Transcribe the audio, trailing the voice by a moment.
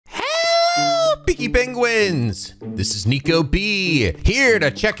Peaky Penguins! This is NicoB, here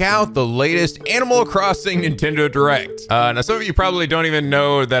to check out the latest Animal Crossing Nintendo Direct. Now some of you probably don't even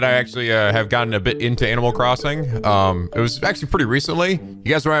know that I actually have gotten a bit into Animal Crossing. It was actually pretty recently.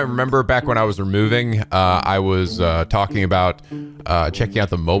 You guys might remember back when I was removing, I was talking about checking out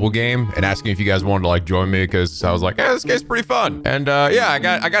the mobile game and asking if you guys wanted to like join me because I was like, this game's pretty fun. And yeah,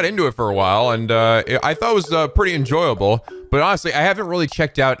 I got into it for a while and I thought it was pretty enjoyable. But honestly, I haven't really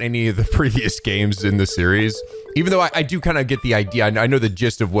checked out any of the previous games in the series, even though I do kind of get the idea. I know the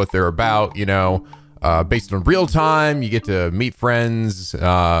gist of what they're about, you know, based on real time. You get to meet friends, do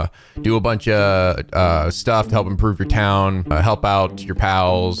a bunch of stuff to help improve your town, help out your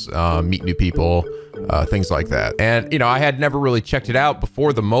pals, meet new people, things like that. And, you know, I had never really checked it out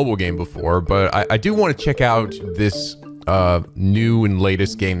before the mobile game before, but I do want to check out this new and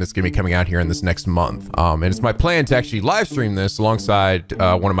latest game that's gonna be coming out here in this next month. And it's my plan to actually live stream this alongside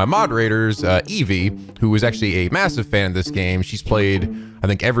one of my moderators, Evie, who is actually a massive fan of this game. She's played, I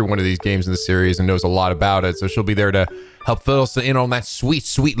think, every one of these games in the series and knows a lot about it. So she'll be there to help fill us in on that sweet,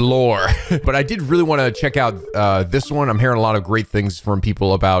 sweet lore. But I did really want to check out this one. I'm hearing a lot of great things from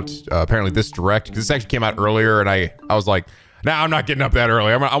people about apparently this direct, because this actually came out earlier and I was like, nah, I'm not getting up that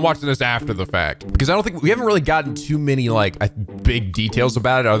early. I'm watching this after the fact because I don't think we haven't really gotten too many like big details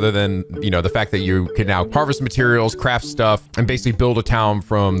about it other than, you know, the fact that you can now harvest materials, craft stuff, and basically build a town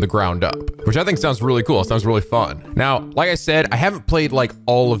from the ground up, which I think sounds really cool. It sounds really fun. Now, like I said, I haven't played like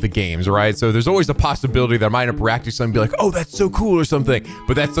all of the games, right? So there's always a possibility that I might end up reacting to something and be like, oh, that's so cool or something.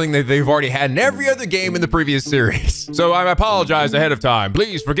 But that's something that they've already had in every other game in the previous series. So I apologize ahead of time.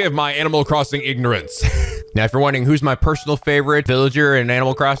 Please forgive my Animal Crossing ignorance. Now, if you're wondering who's my personal favorite villager in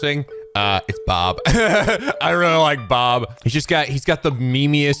Animal Crossing, it's Bob. I really like Bob. He's got the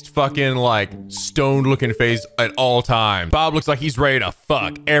memeiest fucking like stoned looking face at all times. Bob looks like he's ready to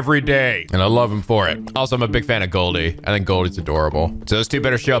fuck every day, and I love him for it. Also, I'm a big fan of Goldie. I think Goldie's adorable. So those two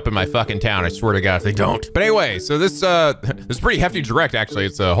better show up in my fucking town. I swear to God if they don't. But anyway, so this is pretty hefty direct actually.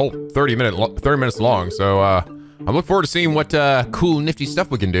 It's a whole 30 minutes long. So I'm looking forward to seeing what cool nifty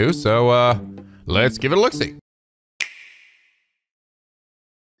stuff we can do. So let's give it a look-see.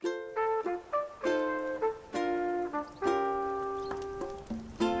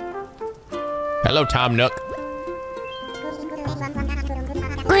 Hello, Tom Nook.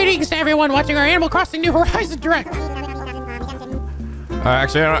 Greetings to everyone watching our Animal Crossing New Horizons Direct.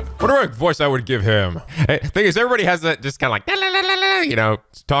 Actually, I wonder what voice I would give him. Hey, thing is, everybody has that just kind of like, la, la, la, la, la, you know,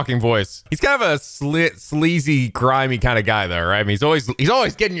 talking voice. He's kind of a sleazy, grimy kind of guy, though, right? I mean, he's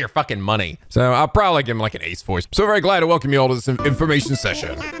always getting your fucking money. So I'll probably give him like an ace voice. So very glad to welcome you all to this information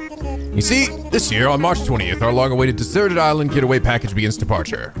session. You see, this year on March 20th, our long-awaited deserted island getaway package begins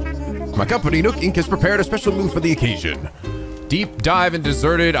departure. My company, Nook Inc., has prepared a special move for the occasion. Deep dive in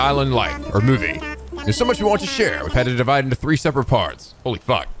deserted island life, or movie. There's so much we want to share. We've had to divide into 3 separate parts. Holy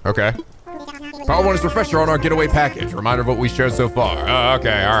fuck, okay. Part 1 is refresher on our getaway package. Reminder of what we shared so far.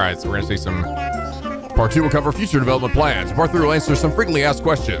 Okay, all right, so we're gonna see some. Part 2 will cover future development plans. Part 3 will answer some frequently asked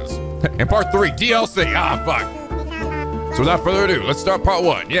questions. And Part 3, DLC, fuck. So without further ado, let's start Part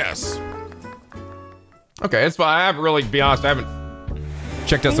 1, yes. Okay, it's fine, I haven't really, to be honest, I haven't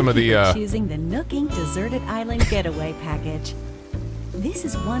checked out some of the choosing the Nook Inc. Deserted Island Getaway Package. This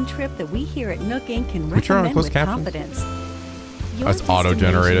is one trip that we here at Nook Inc. can recommend with confidence. Your That's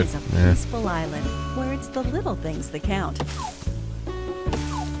auto-generated. Is a peaceful island where it's the little things that count. I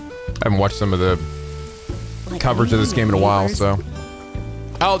haven't watched some of the coverage of this game in a while, so.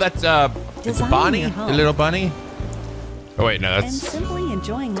 Oh, that's it's Bonnie, the little bunny. Oh wait, no, that's. And simply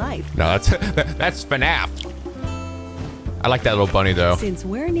enjoying life. No, that's FNAF. I like that little bunny though. Since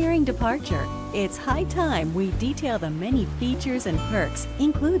we're nearing departure, it's high time we detail the many features and perks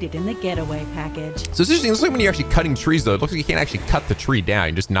included in the getaway package. So it's interesting, it looks like when you're actually cutting trees though, it looks like you can't actually cut the tree down.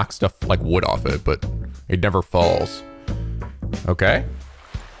 You just knock stuff like wood off it, but it never falls. Okay.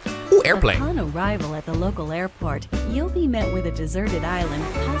 Ooh, airplane. Upon arrival at the local airport, you'll be met with a deserted island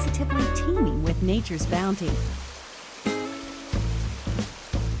positively teeming with nature's bounty.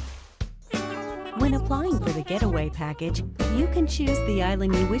 When applying for the getaway package, you can choose the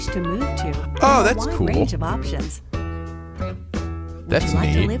island you wish to move to. Oh, that's cool. A wide range of options. That's Would you like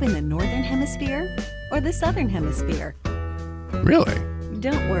neat. to live in the northern hemisphere or the southern hemisphere? Really?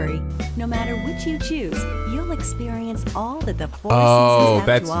 Don't worry. No matter which you choose, you'll experience all that the four Oh, seasons have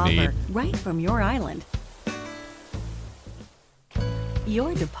that's to offer neat. right from your island.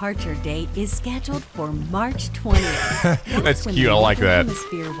 Your departure date is scheduled for March 20th. That's cute. I like that. The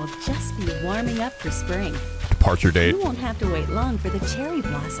hemisphere will just be warming up for spring. Departure date. You won't have to wait long for the cherry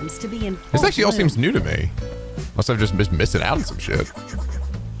blossoms to be in full This actually all bloom. seems new to me. Must have just missing out on some shit.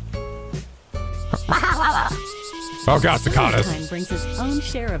 Oh god, cicadas. Summertime brings its own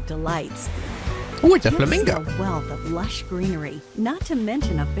share of delights. Oh, it's a You'll flamingo. see a wealth of lush greenery, not to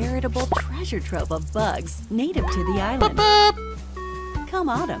mention a veritable treasure trove of bugs native to the island. Come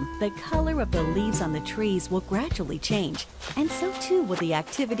autumn, the color of the leaves on the trees will gradually change, and so too will the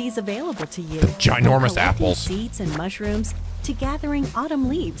activities available to you. Ginormous From collecting apples. seeds and mushrooms to gathering autumn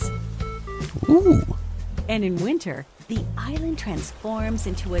leaves. Ooh. And in winter, the island transforms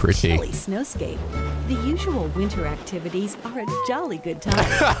into a Pretty. chilly snowscape. The usual winter activities are a jolly good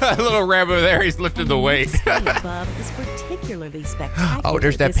time. Little rabbit over there, he's lifting the weight. Sky above is particularly spectacular. Oh,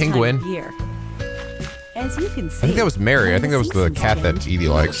 there's that this time of penguin. year. As you can see, I think that was Mary. I think that was the cat that Evie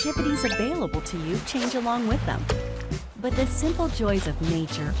likes. The activities available to you change along with them. But the simple joys of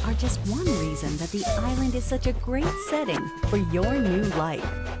nature are just one reason that the island is such a great setting for your new life.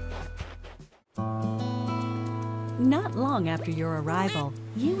 Not long after your arrival,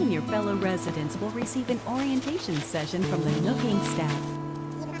 you and your fellow residents will receive an orientation session from the Nooking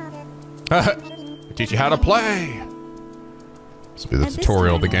staff. Teach you how to play. This will be the At this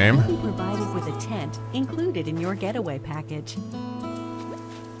tutorial of the time, game. you'll be provided with a tent included in your getaway package.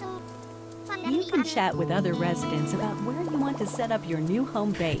 You can chat with other residents about where you want to set up your new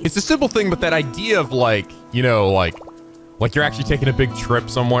home base. It's a simple thing, but that idea of like, you know, like you're actually taking a big trip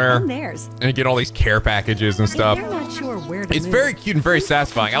somewhere And theirs. and you get all these care packages and stuff. If you're not sure where to It's move, very cute and very you can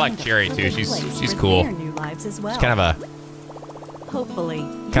satisfying. I like find a Cherry too. perfect She's place for cool. their new lives as well. She's kind of a Hopefully,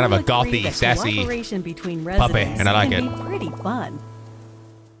 kind of a you'll agree gothy, that sassy cooperation between puppy, residents and I like can it. be pretty fun.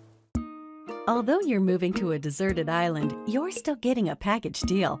 Although you're moving to a deserted island, you're still getting a package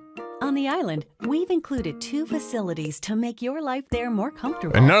deal. On the island, we've included 2 facilities to make your life there more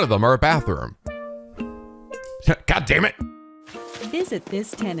comfortable. and none of them are a bathroom. God damn it. Visit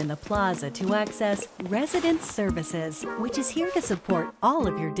this tent in the plaza to access Resident Services, which is here to support all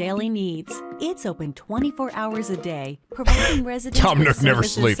of your daily needs. It's open 24 hours a day, providing residents Tom with Nook never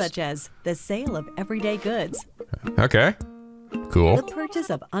services sleeps. such as the sale of everyday goods, Okay. Cool. the purchase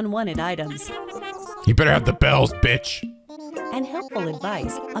of unwanted items, You better have the bells, bitch. and helpful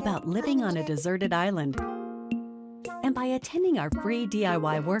advice about living on a deserted island. And by attending our free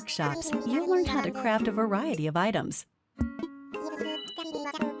DIY workshops, you'll learn how to craft a variety of items.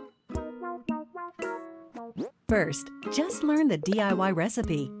 First, just learn the DIY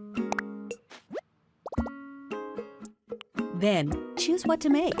recipe. Then, choose what to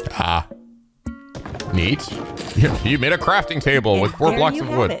make. Ah. Neat. You made a crafting table with And 4 there blocks you of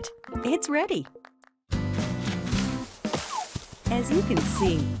have wood. it. It's ready. As you can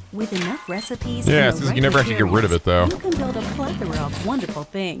see, with enough recipes Yeah, and it the says you right can never actually get rid of it, though. you can build a plethora of wonderful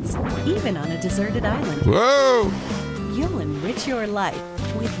things, even on a deserted island. Whoa. You'll enrich your life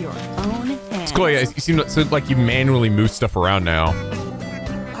with your own hands. It's cool. Yeah, you seem so like you manually move stuff around now.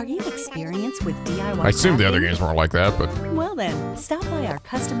 Are you experienced with DIY I assume the other crafting? games weren't like that, but Well then, stop by our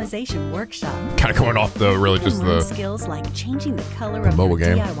customization workshop. kind of going off the really You can just learn the skills like changing the color of mobile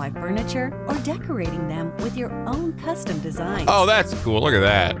your game. DIY furniture or decorating them with your own custom designs. Oh, that's cool. Look at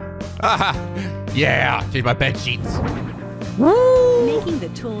that. Aha. Yeah. Change my bed sheets. Making the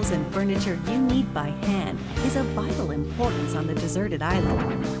tools and furniture you need by hand is of vital importance on the deserted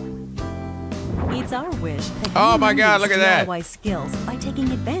island. It's our wish that Oh you my learn God, these look at that. DIY skills by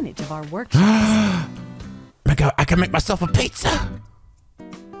taking advantage of our workshops. I can make myself a pizza.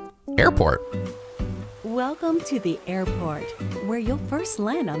 Airport. Welcome to the airport, where you'll first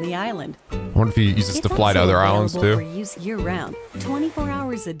land on the island. I wonder if he uses It's to fly to also other islands available too. for use year-round, 24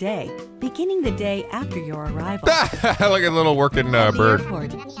 hours a day, beginning the day after your arrival. Look at the little working At the bird.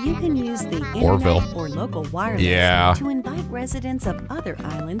 airport, you can use the Orville. internet or local wireless Yeah. to invite residents of other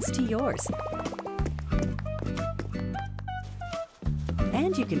islands to yours.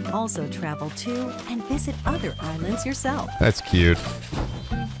 And you can also travel to and visit other islands yourself. That's cute.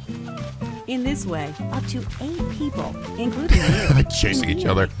 In this way, up to 8 people, including you, Chasing can each be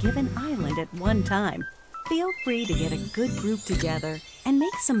on other. a given island at one time. Feel free to get a good group together and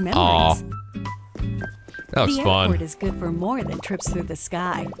make some memories. That looks The fun. airport is good for more than trips through the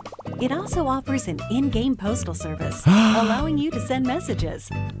sky. It also offers an in-game postal service, allowing you to send messages.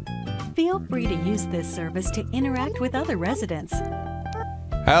 Feel free to use this service to interact with other residents.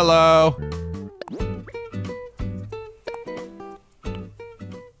 Hello.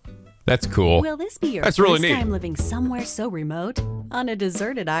 That's cool. Will this be your That's really first neat. time living somewhere so remote? On a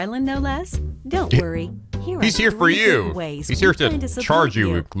deserted island, no less? Don't worry. He's here for you. He's here to charge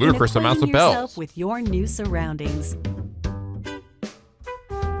you with ludicrous amounts of bells. With your new surroundings.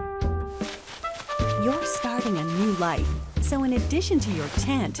 You're starting a new life. So in addition to your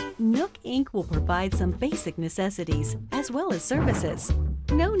tent, Nook Inc. will provide some basic necessities as well as services.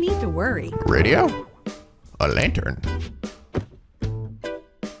 No need to worry. Radio? A lantern.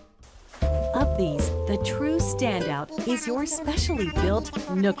 Of these, the true standout is your specially built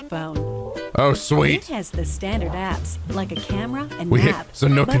Nook phone. Oh, It sweet. has the standard apps, like a camera and We hit map. so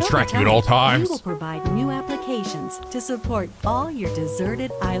Nook but can over track you at time, all times. We will provide new applications to support all your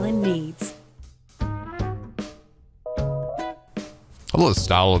deserted island needs. I love the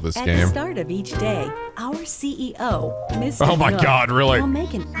style of this At the game. start of each day, our CEO, Mr. Oh my Nook, God, really? will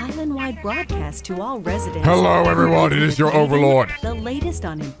make an island-wide broadcast to all residents. Hello, everyone. It is your overlord. The latest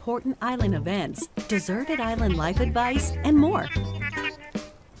on important island events, deserted island life advice, and more.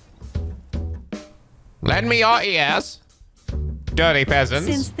 Lend me your ears. Dirty peasants.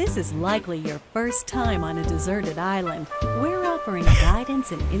 Since this is likely your first time on a deserted island, we're offering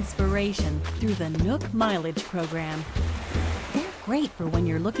guidance and inspiration through the Nook Mileage Program. They're great for when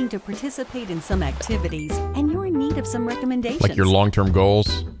you're looking to participate in some activities and you're in need of some recommendations. Like your long-term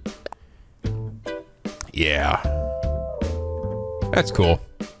goals. Yeah. That's cool.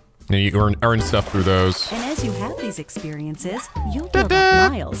 And you earn stuff through those. And as you have these experiences, you'll build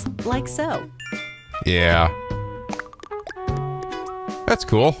up miles, like so. Yeah. That's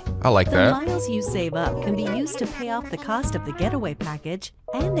cool. I like The that. miles you save up can be used to pay off the cost of the getaway package,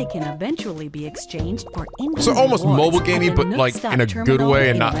 and they can eventually be exchanged for in-game So almost rewards mobile at gamey, the but Nook like Stop in a good terminal way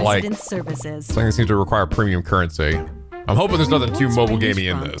and in not like Resident Services. something that seems to require premium currency. I'm hoping there's nothing too Rewards mobile range gamey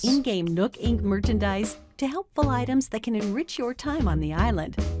in from this. In-game Nook Inc. merchandise to helpful items that can enrich your time on the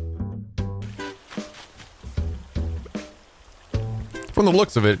island. From the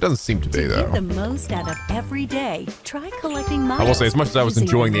looks of it, it doesn't seem to be To though. get the most out of every day, try collecting miles. I will say, as much as I was using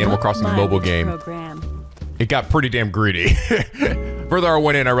enjoying the the Animal Nook Crossing mobile Mileage game, program. it got pretty damn greedy. Further I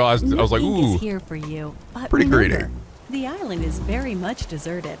went in, I realized, I was like, Nook Inc. ooh. is here for you, but pretty remember, greedy. The island is very much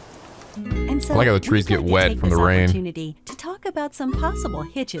deserted. And so I like how the trees we'd get like to wet take from the this rain. opportunity to talk about some possible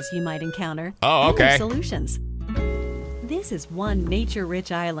hitches you might encounter. Oh, and their okay. Solutions. This is one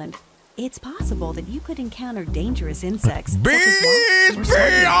nature-rich island. It's possible that you could encounter dangerous insects such as wasps or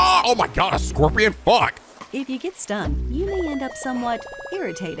scorpions. Oh my god, a scorpion? Fuck. If you get stung, you may end up somewhat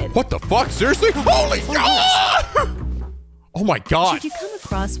irritated. What the fuck? Seriously? Holy shit! Oh my god. Should you come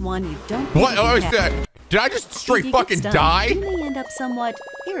across one you don't think What? you Oh, can catch, did I just if straight you get fucking stung, die? You may end up somewhat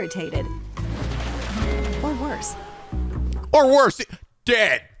irritated. Or worse. Or worse,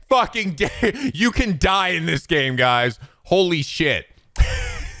 dead. Fucking dead. You can die in this game, guys. Holy shit.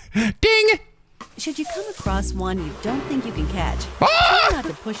 Ding! Should you come across one you don't think you can catch, Ah! try not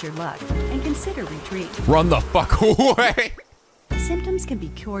to push your luck and consider retreat. Run the fuck away. Symptoms can be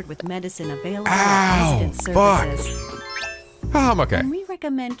cured with medicine available Ow, at resident fuck. services. Oh, I'm okay. And we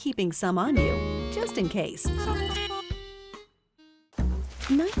recommend keeping some on you, just in case.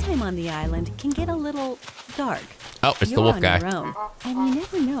 Nighttime on the island can get a little dark. Oh, it's the You're wolf on guy. your own, and you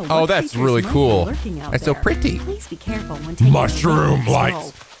never know Oh, what that's creatures really might be cool. lurking out That's so there. pretty. Please be careful when taking Mushroom a late night lights.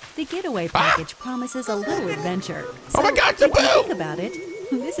 stroll. The getaway package promises a little adventure. Oh my So God, if you Taboo! think about it,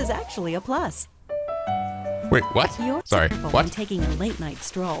 this is actually a plus. Wait, what? You're Sorry, careful when what? taking a late night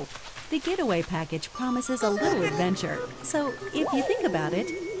stroll. The getaway package promises a little adventure. So if you think about it,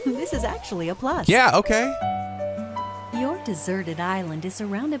 this is actually a plus. Yeah, okay. Your deserted island is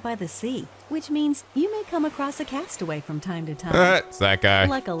surrounded by the sea, which means you may come across a castaway from time to time. It's that guy.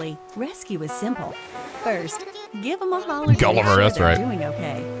 Luckily, rescue is simple. First, give them a holler to Gulliver, make sure that's they're right. doing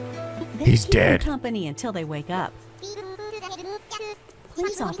okay. Then He's keep them dead. company until they wake up.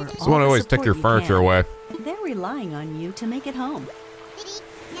 Please offer Just all want to the always take support your you furniture can. away. They're relying on you to make it home.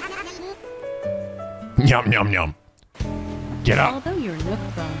 Yum, yum, yum. Get up. Although your Nook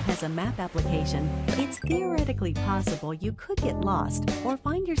phone has a map application, it's theoretically possible you could get lost or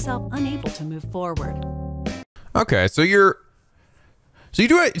find yourself unable to move forward. Okay, so you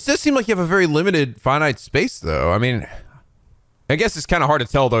do it. It does seem like you have a very limited, finite space, though. I mean, I guess it's kind of hard to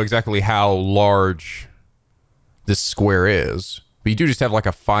tell, though, exactly how large this square is. But you do just have like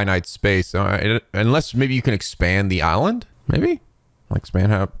a finite space, unless maybe you can expand the island. Maybe, like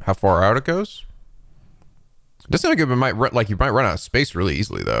expand how far out it goes. It doesn't sound like you might run out of space really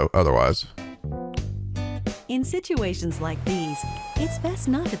easily, though. Otherwise, In situations like these, it's best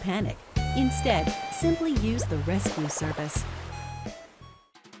not to panic. Instead, simply use the rescue service.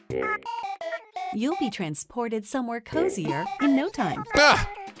 You'll be transported somewhere cozier in no time. ah!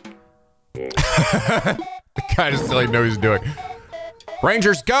 The guy doesn't really know what he's doing.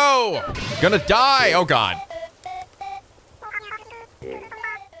 Rangers, go! Gonna die! Oh God.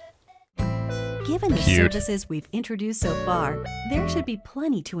 Given the Cute. services we've introduced so far, there should be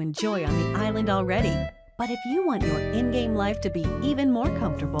plenty to enjoy on the island already. But if you want your in-game life to be even more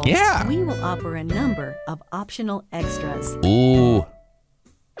comfortable, Yeah. we will offer a number of optional extras. Ooh.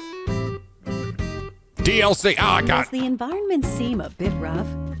 DLC. Oh, I got Does the environment seem a bit rough?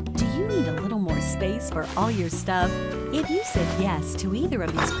 Do you need a little more space for all your stuff? If you said yes to either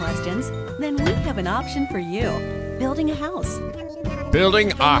of these questions, then we have an option for you. Building a house.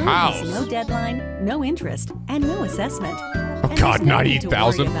 building a house. No deadline, no interest, and no assessment. Oh God,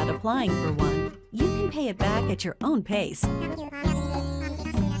 90,000. About applying for one. You can pay it back at your own pace.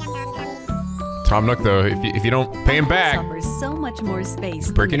 Tom Nook, though, if you don't pay him back, offers so much more space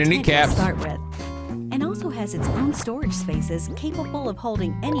breaking than a kneecap. to start with, and also has its own storage spaces capable of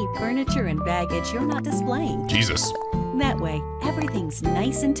holding any furniture and baggage you're not displaying. Jesus. That way, everything's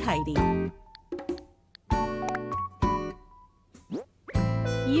nice and tidy.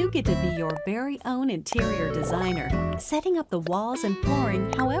 You get to be your very own interior designer, setting up the walls and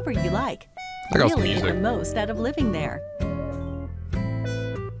flooring however you like. Really get the most out of living there.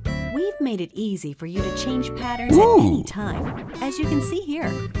 We've made it easy for you to change patterns at any time, as you can see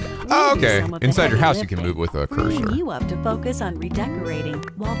here. Oh, okay. Inside your house, you can move with a cursor. Freeing you up to focus on redecorating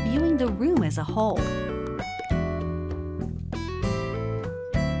while viewing the room as a whole.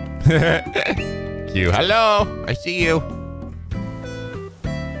 You. Hello. I see you.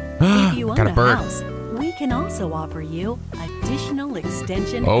 If you own Got a bird. house, we can also offer you additional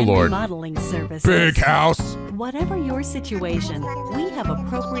extension Oh, and Lord. remodeling services. Big house. Whatever your situation, we have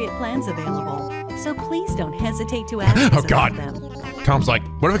appropriate plans available, so please don't hesitate to ask us God. about them. Tom's like,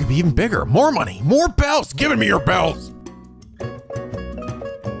 what if it could be even bigger? More money, more bells. Giving me your bells.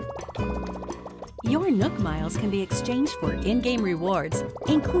 Your Nook Miles can be exchanged for in-game rewards,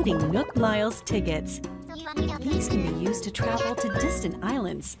 including Nook Miles tickets. These can be used to travel to distant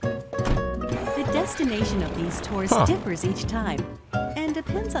islands. The destination of these tours differs each time and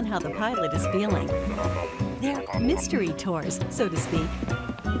depends on how the pilot is feeling. They're mystery tours, so to speak.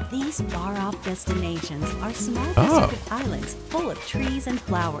 These far-off destinations are small deserted islands full of trees and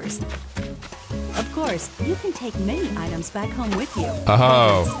flowers. Of course, you can take many items back home with you.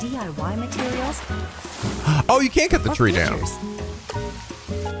 Oh. Whether it's DIY materials. Oh, you can't cut the tree down.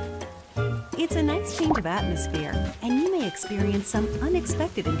 It's a nice change of atmosphere, and you may experience some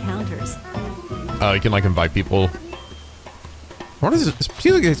unexpected encounters. You can like invite people. What is it? It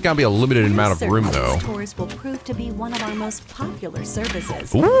seems like it's gotta be a limited amount of room, though. Tours will prove to be one of our most popular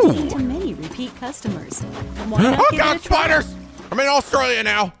services, Ooh. leading to many repeat customers. Why not Oh give God, it a try? spiders! I'm in Australia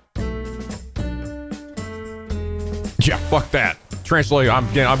now. Yeah, fuck that. Translate.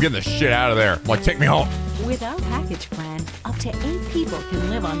 I'm getting the shit out of there. Like, take me home. With our package plan, up to 8 people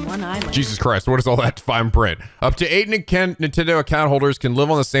can live on one island. Jesus Christ, what is all that fine print? Up to 8 Nintendo account holders can live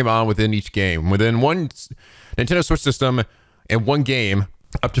on the same island within each game. Within one Nintendo Switch system and one game,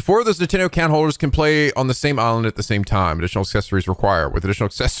 up to 4 of those Nintendo account holders can play on the same island at the same time. Additional accessories required. With additional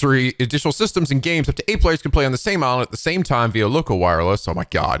systems and games, up to 8 players can play on the same island at the same time via local wireless. Oh my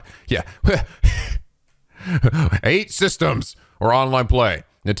God. Yeah. 8 systems or online play.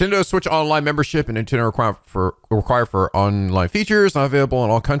 Nintendo Switch Online membership and Nintendo required for online features, not available in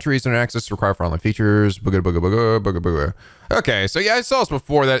all countries. Internet access required for online features. Booga, booga, booga, booga, booga. Okay, so yeah, I saw this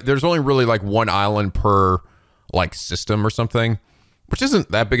before that there's only really like one island per like system or something, which isn't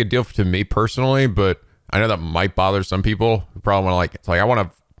that big a deal to me personally, but I know that might bother some people who probably want to like, it's like I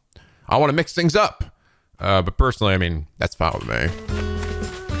want to mix things up. But personally, I mean, that's fine with me.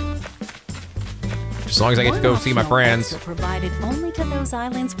 As long as I get to go see my friends. Provided only to those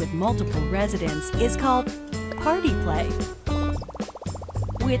islands with multiple residents is called Party Play.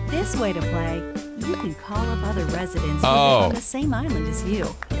 With this way to play, you can call up other residents who live on the same island as you,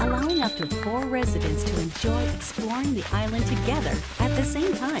 allowing up to 4 residents to enjoy exploring the island together at the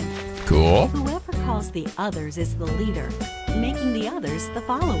same time. Cool. Whoever calls the others is the leader, making the others the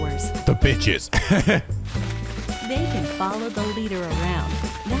followers. The bitches. They can follow the leader around.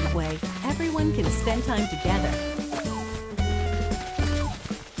 That way, everyone can spend time together.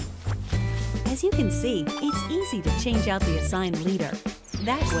 As you can see, it's easy to change out the assigned leader.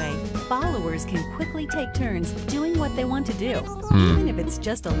 That way, followers can quickly take turns doing what they want to do, even if it's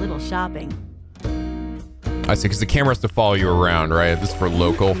just a little shopping. I see, because the camera has to follow you around, right? This is for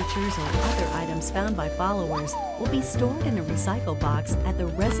local. Creatures or other items found by followers will be stored in a recycle box at the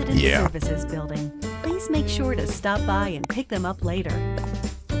Resident Services building. Please make sure to stop by and pick them up later.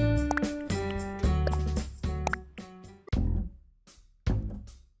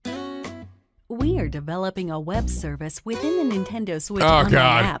 We are developing a web service within the Nintendo Switch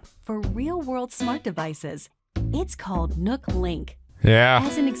Online app for real-world smart devices. It's called Nook Link. Yeah.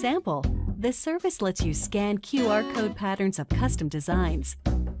 As an example, the service lets you scan QR code patterns of custom designs.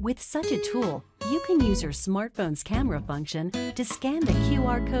 With such a tool, You can use your smartphone's camera function to scan the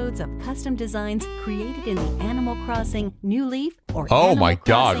QR codes of custom designs created in the Animal Crossing New Leaf or Oh Animal my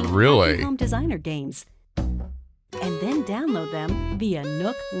God, Crossing really? Happy Home Designer games, and then download them via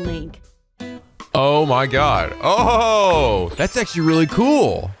Nook Link. Oh my God. Oh, that's actually really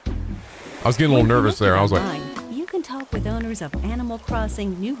cool. I was getting a little nervous there. I was like, You can talk with owners of Animal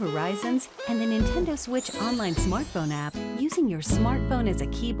Crossing New Horizons and the Nintendo Switch online smartphone app using your smartphone as a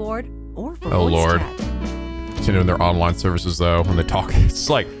keyboard or for oh voice Lord. chat. Continuing their online services though, when they talk, it's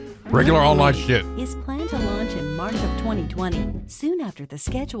like regular online shit. Is planned to launch in March of 2020, soon after the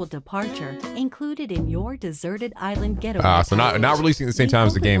scheduled departure, included in your deserted island getaway. So not releasing at the same time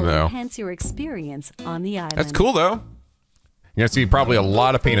as the game though. Enhance your experience on the island. That's cool though. You're gonna see probably a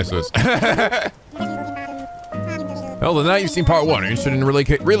lot of penises. Well, then now you've seen part 1. Are you interested in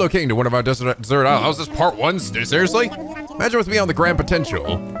relocating to one of our desert islands? Oh, is this part 1? Seriously? Imagine with me on the grand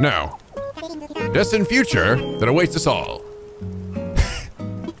potential. No. Destined future that awaits us all.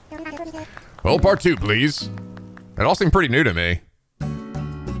 Well, part 2, please. It all seemed pretty new to me.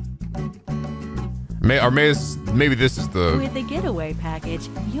 Maybe this is the... With the getaway package,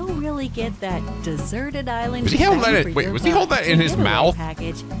 you'll really get that deserted island. Was he holding that in, wait, was he holding that in his mouth?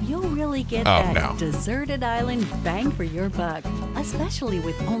 Package, you'll really get deserted island bang for your buck, especially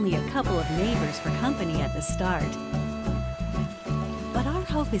with only a couple of neighbors for company at the start. But our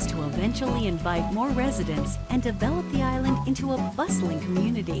hope is to eventually invite more residents and develop the island into a bustling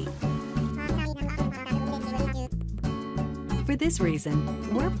community. For this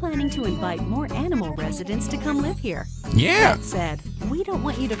reason, we're planning to invite more animal residents to come live here. Yeah. That said, we don't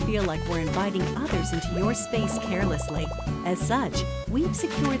want you to feel like we're inviting others into your space carelessly. As such, we've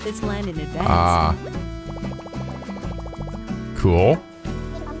secured this land in advance. Cool.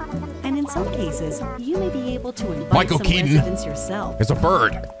 And in some cases, you may be able to invite Michael some Keaton residents yourself. It's a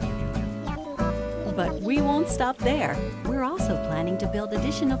bird. But we won't stop there. We're also planning to build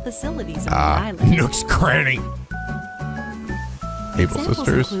additional facilities on the island. Nook's Cranny. Able Examples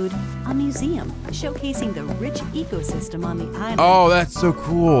Sisters. include a museum showcasing the rich ecosystem on the island. Oh, that's so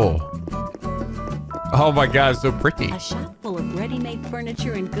cool. Oh my God, it's so pretty. A shop full of ready-made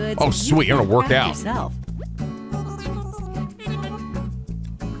furniture and goods. Oh, sweet, I'm gonna work out. Yourself.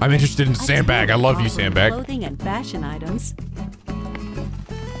 I'm interested in Sandbag. I love you, Sandbag. Clothing and fashion items.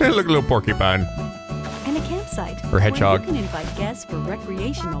 Hey, look, a little porcupine. And a campsite. Or hedgehog. Where you can invite guests for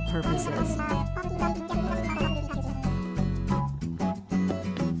recreational purposes.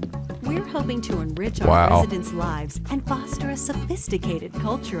 We're hoping to enrich our residents' lives and foster a sophisticated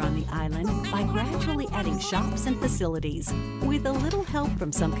culture on the island by gradually adding shops and facilities, with a little help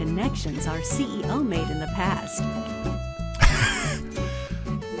from some connections our CEO made in the past.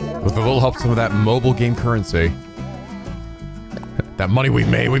 With a little help from some of that mobile game currency. That money we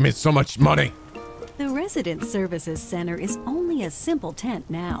made so much money. The Resident Services Center is only a simple tent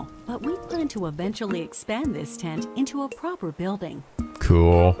now, but we plan to eventually expand this tent into a proper building.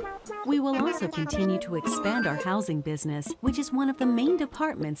 Cool. We will also continue to expand our housing business, which is one of the main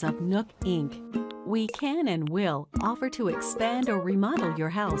departments of Nook Inc. We can and will offer to expand or remodel your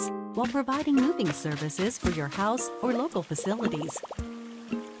house while providing moving services for your house or local facilities.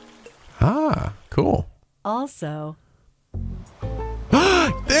 Ah, cool. Also,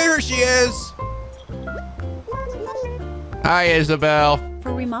 there she is. Hi, Isabel.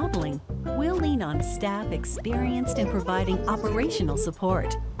 for remodeling, we'll lean on staff experienced in providing operational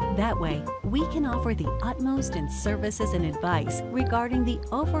support. That way, we can offer the utmost in services and advice regarding the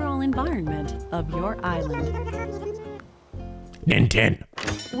overall environment of your island. Nintendo.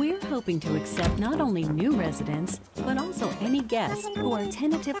 We're hoping to accept not only new residents, but also any guests who are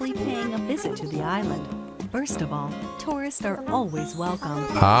tentatively paying a visit to the island. First of all, tourists are always welcome.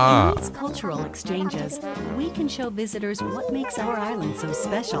 In these cultural exchanges, we can show visitors what makes our island so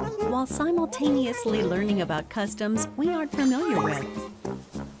special, while simultaneously learning about customs we aren't familiar with.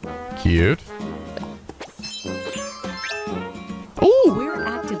 Cute. Ooh. We're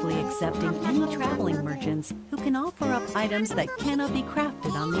actively accepting any traveling merchants who can offer up items that cannot be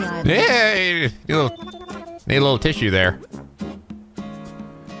crafted on the island. Hey, need a little tissue there.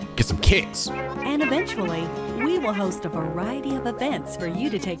 Get some kicks. And eventually, we will host a variety of events for you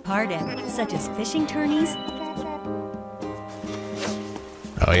to take part in, such as fishing tourneys.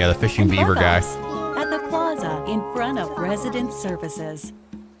 Oh yeah, the fishing beaver guy. At the plaza in front of Resident Services.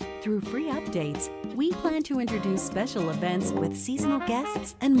 Through free updates, we plan to introduce special events with seasonal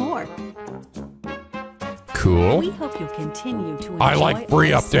guests and more. Cool. We hope you'll continue to enjoy I like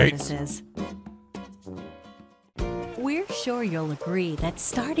free our updates. services. We're sure you'll agree that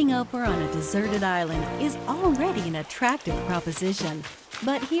starting over on a deserted island is already an attractive proposition.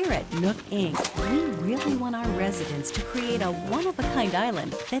 But here at Nook Inc., we really want our residents to create a one-of-a-kind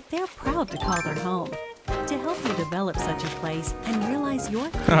island that they're proud to call their home. To help you develop such a place and realize your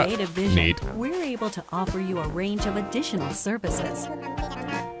creative vision, Neat. we're able to offer you a range of additional services.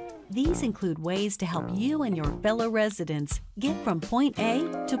 These include ways to help you and your fellow residents get from point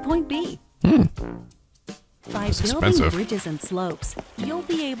A to point B. By building bridges and slopes, you'll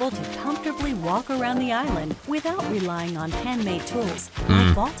be able to comfortably walk around the island without relying on handmade tools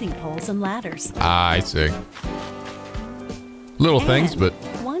like vaulting poles and ladders. I see. Little things, but...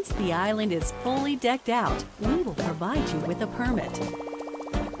 Once the island is fully decked out, we will provide you with a permit.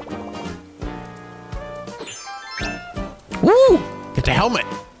 Woo! Get the helmet!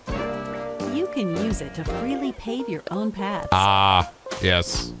 You can use it to freely pave your own paths. Ah,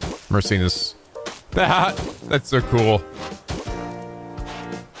 yes. Remember seeing this. That's so cool.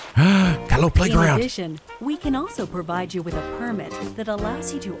 Got a little playground. In addition, we can also provide you with a permit that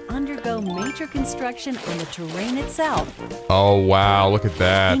allows you to undergo major construction on the terrain itself. Oh, wow. Look at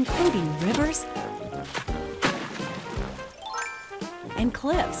that. Including rivers and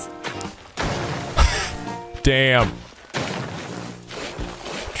cliffs. Damn.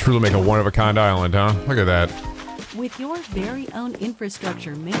 Truly make a one-of-a-kind island, huh? Look at that. With your very own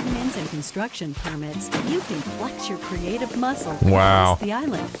infrastructure maintenance and construction permits, you can flex your creative muscle across the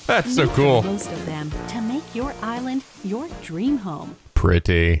island. That's so Make cool. the most of them to make your island your dream home.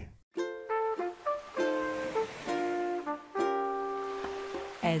 Pretty.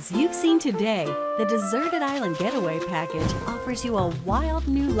 As you've seen today, the Deserted Island Getaway Package offers you a wild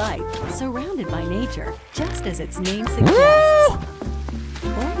new life surrounded by nature, just as its name suggests.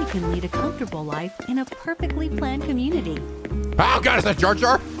 Or you can lead a comfortable life in a perfectly planned community. Oh, God, is that Jar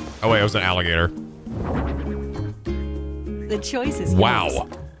Jar? Oh, wait, it was an alligator. The choice is Wow. yours.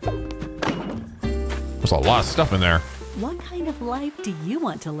 There's a lot of stuff in there. What kind of life do you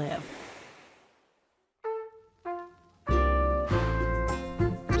want to live?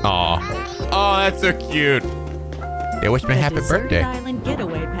 Aw. Oh, that's so cute. Yeah, wish me happy Deserted birthday. Island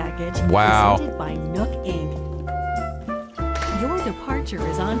Getaway Package Wow. presented by Nook Inc. Your departure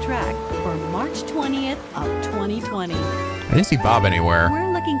is on track for March 20th of 2020. I didn't see Bob anywhere.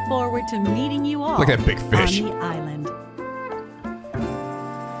 We're looking forward to meeting you all Look at that big fish. on the island.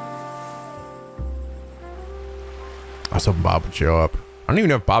 I was hoping Bob would show up. I don't even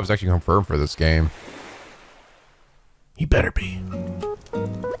know if Bob's actually confirmed for this game. He better be.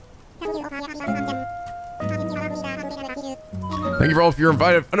 Thank you for all of your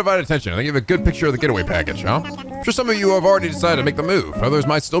undivided attention. I think you have a good picture of the getaway package, huh? I'm sure some of you have already decided to make the move. Others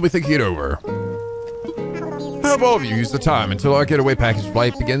might still be thinking it over. I hope all of you use the time until our getaway package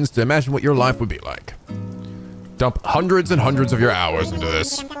flight begins to imagine what your life would be like. Dump hundreds and hundreds of your hours into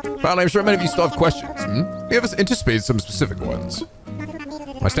this. Finally, I'm sure many of you still have questions. We have anticipated some specific ones.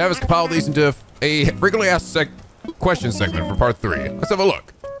 My staff has compiled these into a frequently asked question segment for part 3. Let's have a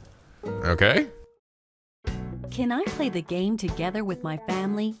look. Okay. Can I play the game together with my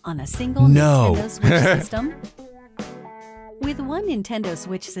family on a single No. Nintendo Switch system? With one Nintendo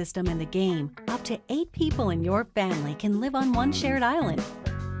Switch system in the game, up to 8 people in your family can live on one shared island.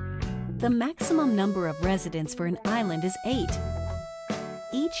 The maximum number of residents for an island is 8.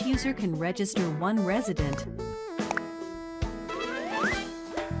 Each user can register one resident.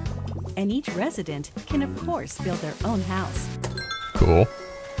 And each resident can, of course, build their own house. Cool.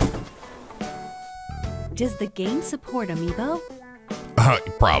 Does the game support Amiibo?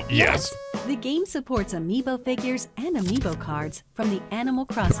 Yes. The game supports Amiibo figures and Amiibo cards from the Animal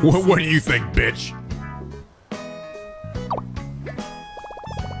Crossing What do you series. think, bitch?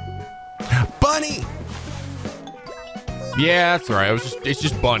 Bunny! Yeah, that's right. It's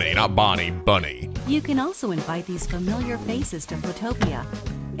just Bunny, not Bonnie. Bunny. You can also invite these familiar faces to Photopia,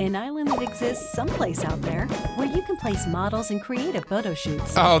 an island that exists someplace out there where you can place models and creative photo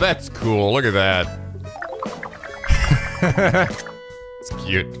shoots. Oh, that's cool. Look at that. It's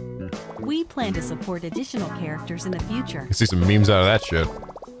cute. We plan to support additional characters in the future. I can see some memes out of that shit.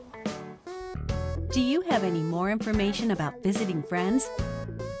 Do you have any more information about visiting friends?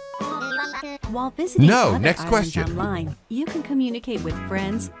 While visiting other next islands question. online, you can communicate with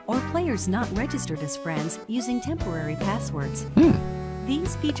friends or players not registered as friends using temporary passwords.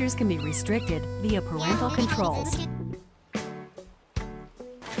 These features can be restricted via parental controls.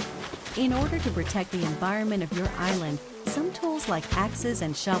 In order to protect the environment of your island, some tools like axes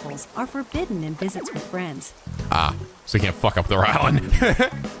and shovels are forbidden in visits with friends. Ah, so you can't fuck up their island.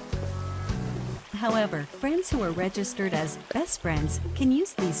 However, friends who are registered as best friends can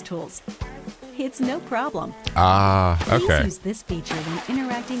use these tools. It's no problem. Ah, Please okay. use this feature when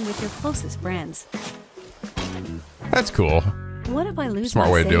interacting with your closest friends. That's cool. What if I lose Smart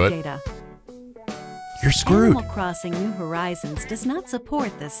my way to do save it. data? You're screwed. Animal Crossing New Horizons does not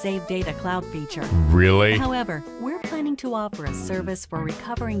support the Save Data Cloud feature. Really? However, we're planning to offer a service for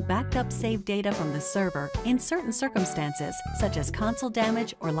recovering backed up save data from the server in certain circumstances, such as console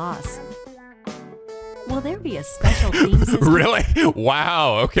damage or loss. Will there be a special theme system? Really?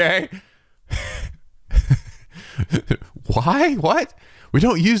 Wow, okay. Why? What? We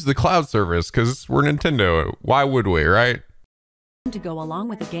don't use the cloud service because we're Nintendo. Why would we, right? To go along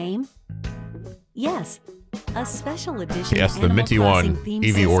with the game? Yes. A special edition Yes, the Animal minty Crossing one. theme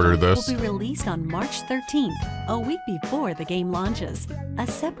Evie system ordered this. will be released on March 13th, a week before the game launches. A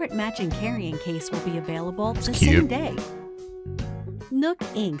separate matching carrying case will be available the same day. Nook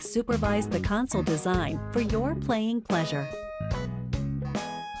Inc. supervised the console design for your playing pleasure.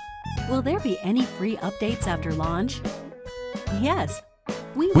 Will there be any free updates after launch? Yes.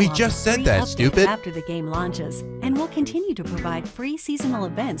 We will just offer said free that, updates stupid. after the game launches, and we'll continue to provide free seasonal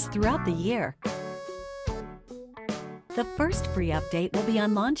events throughout the year. The first free update will be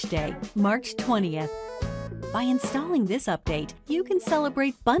on launch day, March 20th. By installing this update, you can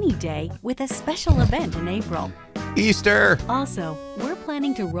celebrate Bunny Day with a special event in April. Easter. Also, we're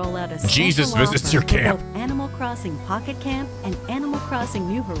planning to roll out a special Jesus visits offer your for camp. both Animal Crossing Pocket Camp and Animal Crossing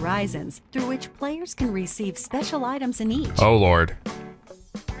New Horizons, through which players can receive special items in each. Oh, Lord.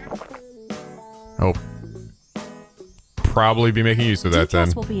 Oh. Probably be making use of that then.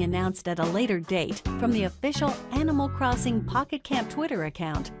 Details will be announced at a later date from the official Animal Crossing Pocket Camp Twitter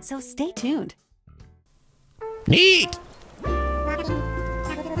account, so stay tuned. Neat.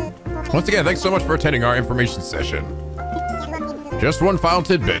 Once again, thanks so much for attending our information session. Just one final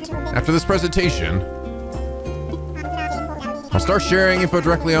tidbit. After this presentation, I'll start sharing info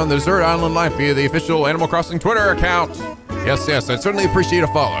directly on the Desert Island life via the official Animal Crossing Twitter account. Yes, I'd certainly appreciate a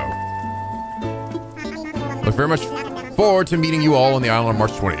follow. Look very much forward to meeting you all on the island on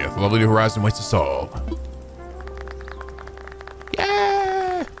March 20th. A lovely new horizon waits us all.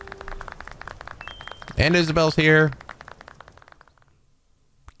 Yeah! And Isabel's here.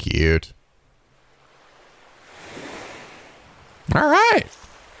 Cute. All right.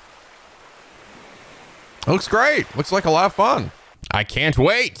 Looks great. Looks like a lot of fun. I can't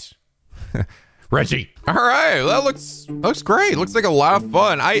wait. Reggie. All right, that looks great. Looks like a lot of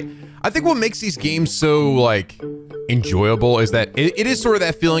fun. I think what makes these games so like enjoyable is that it is sort of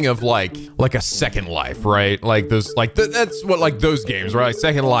that feeling of like a Second Life, right? Like those, like that's what like those games, right? Like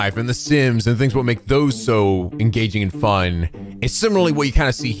Second Life and The Sims and things. What make those so engaging and fun. It's similarly what you kind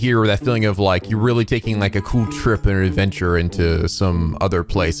of see here, that feeling of like you're really taking like a cool trip and an adventure into some other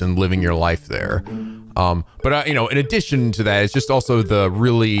place and living your life there. But you know, in addition to that, it's just also the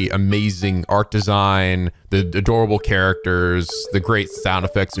really amazing art design, the adorable characters, the great sound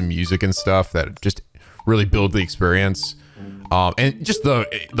effects and music and stuff that just really build the experience. And just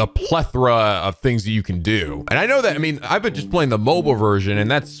the plethora of things that you can do. And I know that, I mean, I've been just playing the mobile version,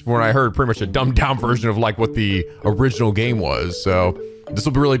 and that's when I heard pretty much a dumbed down version of like what the original game was. So this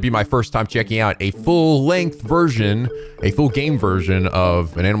will really be my first time checking out a full length version, a full game version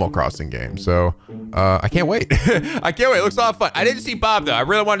of an Animal Crossing game. So I can't wait. I can't wait. It looks a lot of fun. I didn't see Bob though. I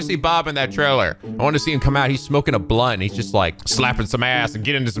really wanted to see Bob in that trailer. I wanted to see him come out. He's smoking a blunt and he's just like slapping some ass and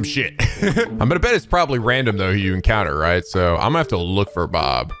get into some shit. I'm gonna bet it's probably random though who you encounter, right? So I'm gonna have to look for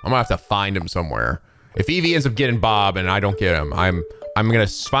Bob. I'm gonna have to find him somewhere. If Evie ends up getting Bob and I don't get him, I'm gonna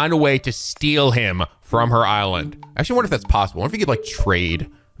find a way to steal him from her island. I actually wonder if that's possible. I wonder if you could like trade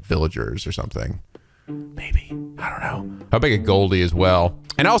villagers or something. Maybe. I don't know. How big a Goldie as well.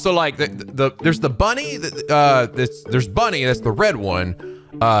 And also like there's the bunny. There's Bunny. That's the red one.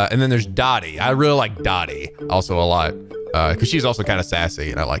 And then there's Dottie. I really like Dottie also a lot. Because she's also kind of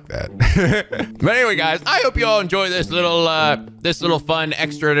sassy and I like that. But anyway, guys, I hope you all enjoy this little fun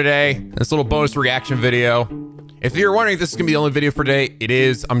extra today. This little bonus reaction video. If you're wondering if this is gonna be the only video for today, it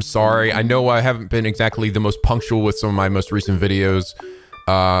is. I'm sorry. I know I haven't been exactly the most punctual with some of my most recent videos.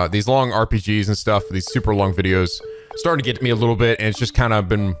 These long RPGs and stuff, these super long videos, starting to get to me a little bit, and it's just kind of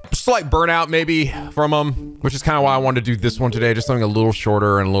been a slight burnout maybe from them, which is kind of why I wanted to do this one today, just something a little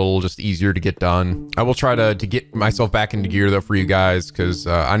shorter and a little just easier to get done. I will try to get myself back into gear though for you guys, because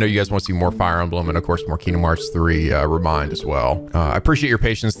I know you guys want to see more Fire Emblem and of course more Kingdom Hearts 3 Remind as well. I appreciate your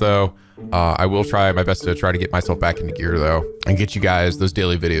patience though. I will try my best to try to get myself back into gear though and get you guys those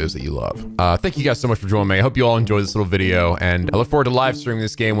daily videos that you love. Thank you guys so much for joining me. I hope you all enjoyed this little video, and I look forward to live streaming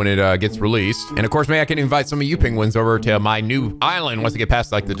this game when it gets released. And of course, maybe I can invite some of you penguins over to my new island once I get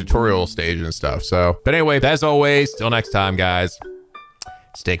past like the tutorial stage and stuff. So, but anyway, as always, till next time, guys,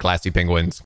 stay classy, penguins.